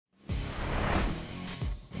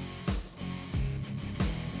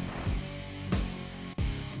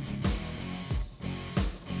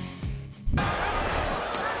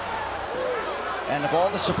And of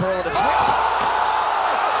all the superlatives...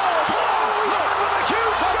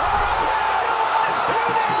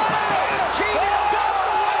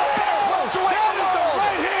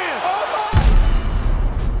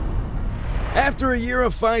 After a year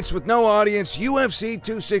of fights with no audience, UFC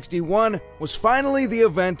 261 was finally the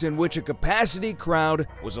event in which a capacity crowd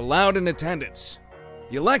was allowed in attendance.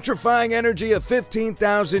 The electrifying energy of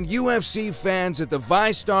 15,000 UFC fans at the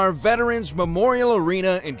VyStar Veterans Memorial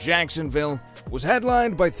Arena in Jacksonville was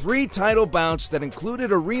headlined by 3 title bouts that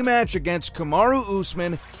included a rematch against Kamaru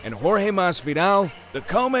Usman and Jorge Masvidal, the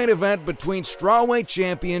co-main event between strawweight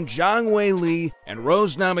champion Weili and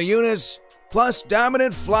Rose Namajunas, plus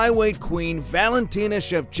dominant flyweight queen Valentina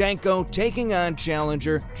Shevchenko taking on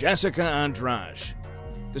challenger Jessica Andrade.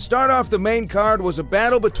 To start off the main card was a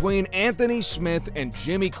battle between Anthony Smith and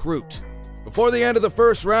Jimmy Crute. Before the end of the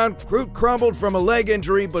first round, Crute crumbled from a leg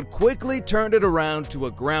injury but quickly turned it around to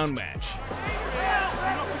a ground match.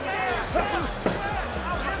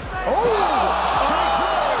 Oh! Jimmy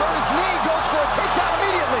Crute hurt his knee, goes for a takedown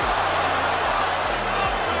immediately.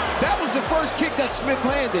 That was the first kick that Smith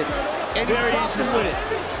landed. And very interesting.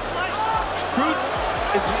 Crute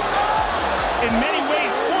is in many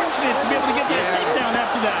ways fortunate to be able to get that takedown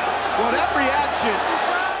after that. Well, that reaction.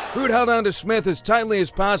 Crute held on to Smith as tightly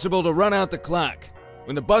as possible to run out the clock.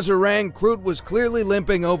 When the buzzer rang, Crute was clearly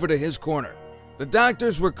limping over to his corner. The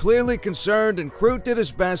doctors were clearly concerned, and Crute did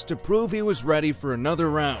his best to prove he was ready for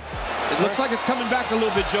another round. It looks like it's coming back a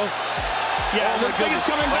little bit, Joe. Yeah, it looks like it's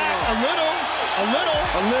coming back a little,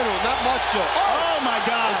 not much, Joe. Oh my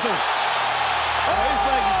God. His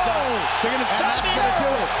leg is done. They're going to stop And that's going to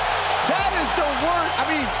do it. That is the word. I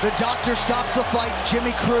mean, the doctor stops the fight.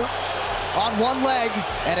 Jimmy Crute on one leg,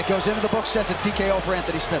 and it goes into the book, says a TKO for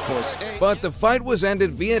Anthony Smith, boys. But the fight was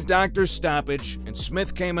ended via doctor stoppage, and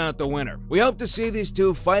Smith came out the winner. We hope to see these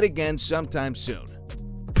two fight again sometime soon.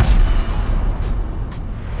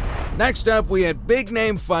 Next up, we had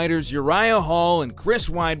big-name fighters Uriah Hall and Chris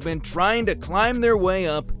Weidman trying to climb their way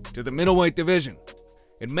up to the middleweight division.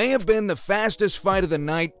 It may have been the fastest fight of the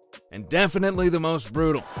night, and definitely the most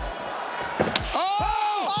brutal. Chris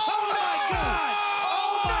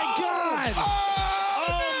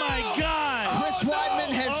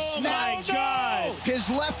Weidman has snapped his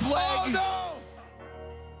left leg.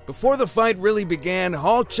 Before the fight really began,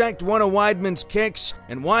 Hall checked one of Weidman's kicks,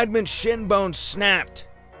 and Weidman's shin bone snapped.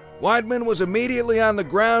 Weidman was immediately on the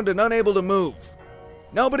ground and unable to move.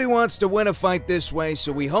 Nobody wants to win a fight this way,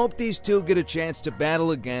 so we hope these two get a chance to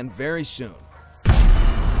battle again very soon.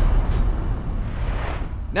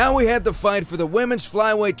 Now we had the fight for the Women's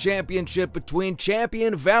Flyweight Championship between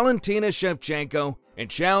champion Valentina Shevchenko and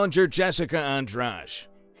challenger Jessica Andrade.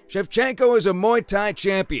 Shevchenko is a Muay Thai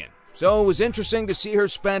champion, so it was interesting to see her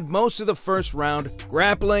spend most of the first round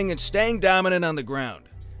grappling and staying dominant on the ground.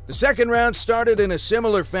 The second round started in a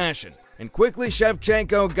similar fashion, and quickly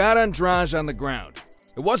Shevchenko got Andrade on the ground.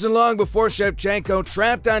 It wasn't long before Shevchenko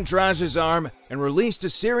trapped Andrade's arm and released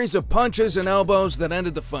a series of punches and elbows that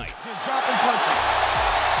ended the fight. Just dropping punches.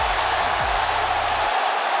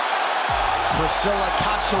 Priscilla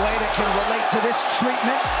Cachoeira can relate to this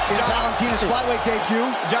treatment in Valentina's flyweight debut.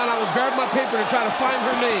 John, I was grabbing my paper to try to find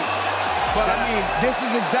her name. But I mean, this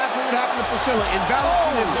is exactly what happened to Priscilla, and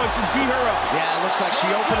Valentina is going to beat her up. Yeah, it looks like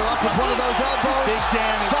she opened her up with one of those elbows. Big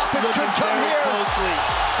damage. Stoppage could come here. Closely.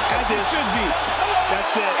 As it should be.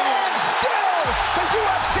 That's it. And still, the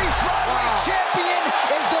UFC flyweight champion.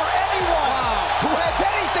 Is there anyone who has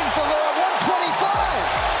anything for her at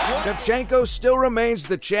 125? Shevchenko still remains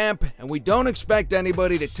the champ, and we don't expect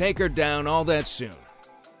anybody to take her down all that soon.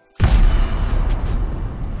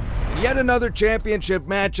 In yet another championship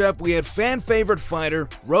matchup, we had fan-favorite fighter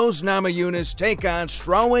Rose Namajunas take on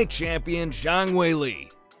strawweight champion Weili.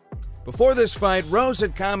 Before this fight, Rose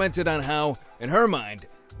had commented on how, in her mind,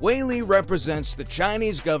 Weili represents the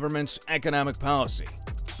Chinese government's economic policy.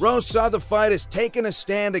 Rose saw the fight as taking a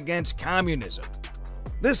stand against communism.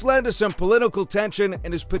 This led to some political tension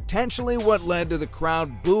and is potentially what led to the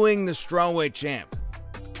crowd booing the strawweight champ.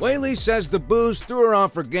 Weili says the boos threw her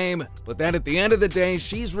off her game, but that at the end of the day,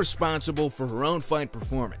 she's responsible for her own fight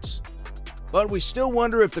performance. But we still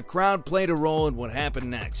wonder if the crowd played a role in what happened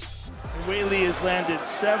next. Weili has landed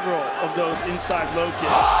several of those inside low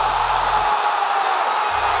kicks.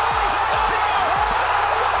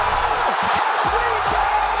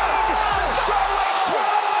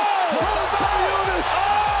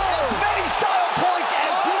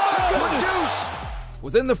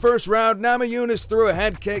 Within the first round, Namajunas threw a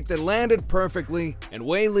head kick that landed perfectly, and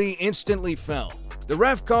Weili instantly fell. The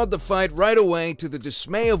ref called the fight right away, to the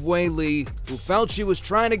dismay of Weili, who felt she was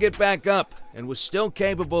trying to get back up and was still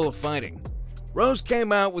capable of fighting. Rose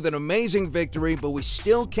came out with an amazing victory, but we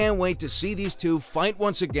still can't wait to see these two fight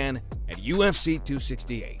once again at UFC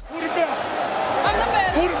 268. Who the best? I'm the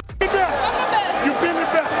best. Who the best? I'm the best. You've been the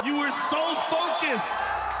best. You were so focused.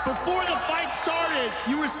 Before the fight started,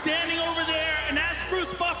 you were standing over there, and as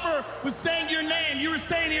Bruce Buffer was saying your name, you were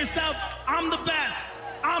saying to yourself, I'm the best.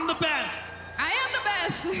 I'm the best. I am the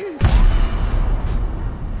best.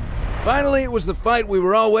 Finally, it was the fight we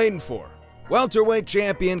were all waiting for. Welterweight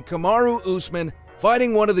champion Kamaru Usman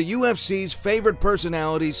fighting one of the UFC's favorite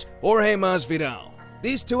personalities, Jorge Masvidal.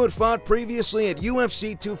 These two had fought previously at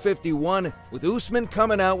UFC 251, with Usman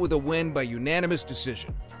coming out with a win by unanimous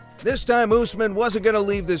decision. This time, Usman wasn't going to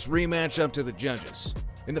leave this rematch up to the judges.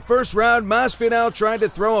 In the first round, Masvidal tried to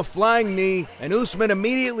throw a flying knee, and Usman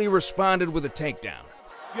immediately responded with a takedown.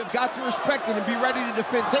 You've got to respect it and be ready to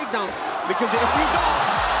defend takedowns, because if you don't,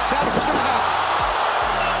 that's what's going to happen.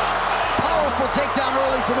 Powerful takedown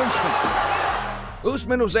early from Usman.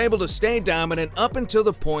 Usman was able to stay dominant up until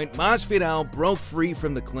the point Masvidal broke free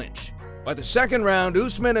from the clinch. By the second round,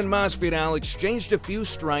 Usman and Masvidal exchanged a few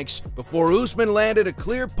strikes before Usman landed a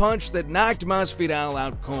clear punch that knocked Masvidal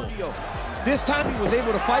out cold. This time he was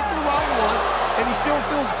able to fight through round one, and he still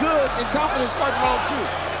feels good and confident starting round two.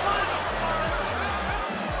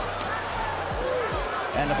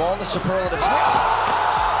 And of all the superlatives,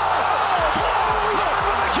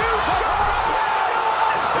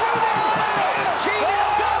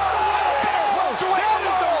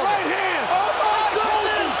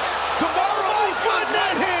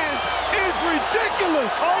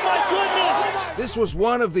 Oh my goodness! This was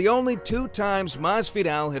one of the only 2 times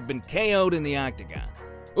Masvidal had been KO'd in the octagon.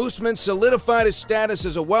 Usman solidified his status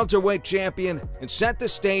as a welterweight champion and set the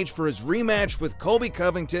stage for his rematch with Colby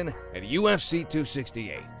Covington at UFC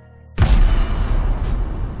 268.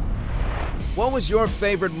 What was your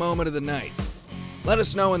favorite moment of the night? Let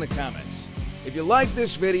us know in the comments. If you like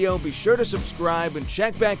this video, be sure to subscribe and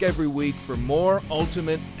check back every week for more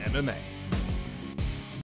Ultimate MMA.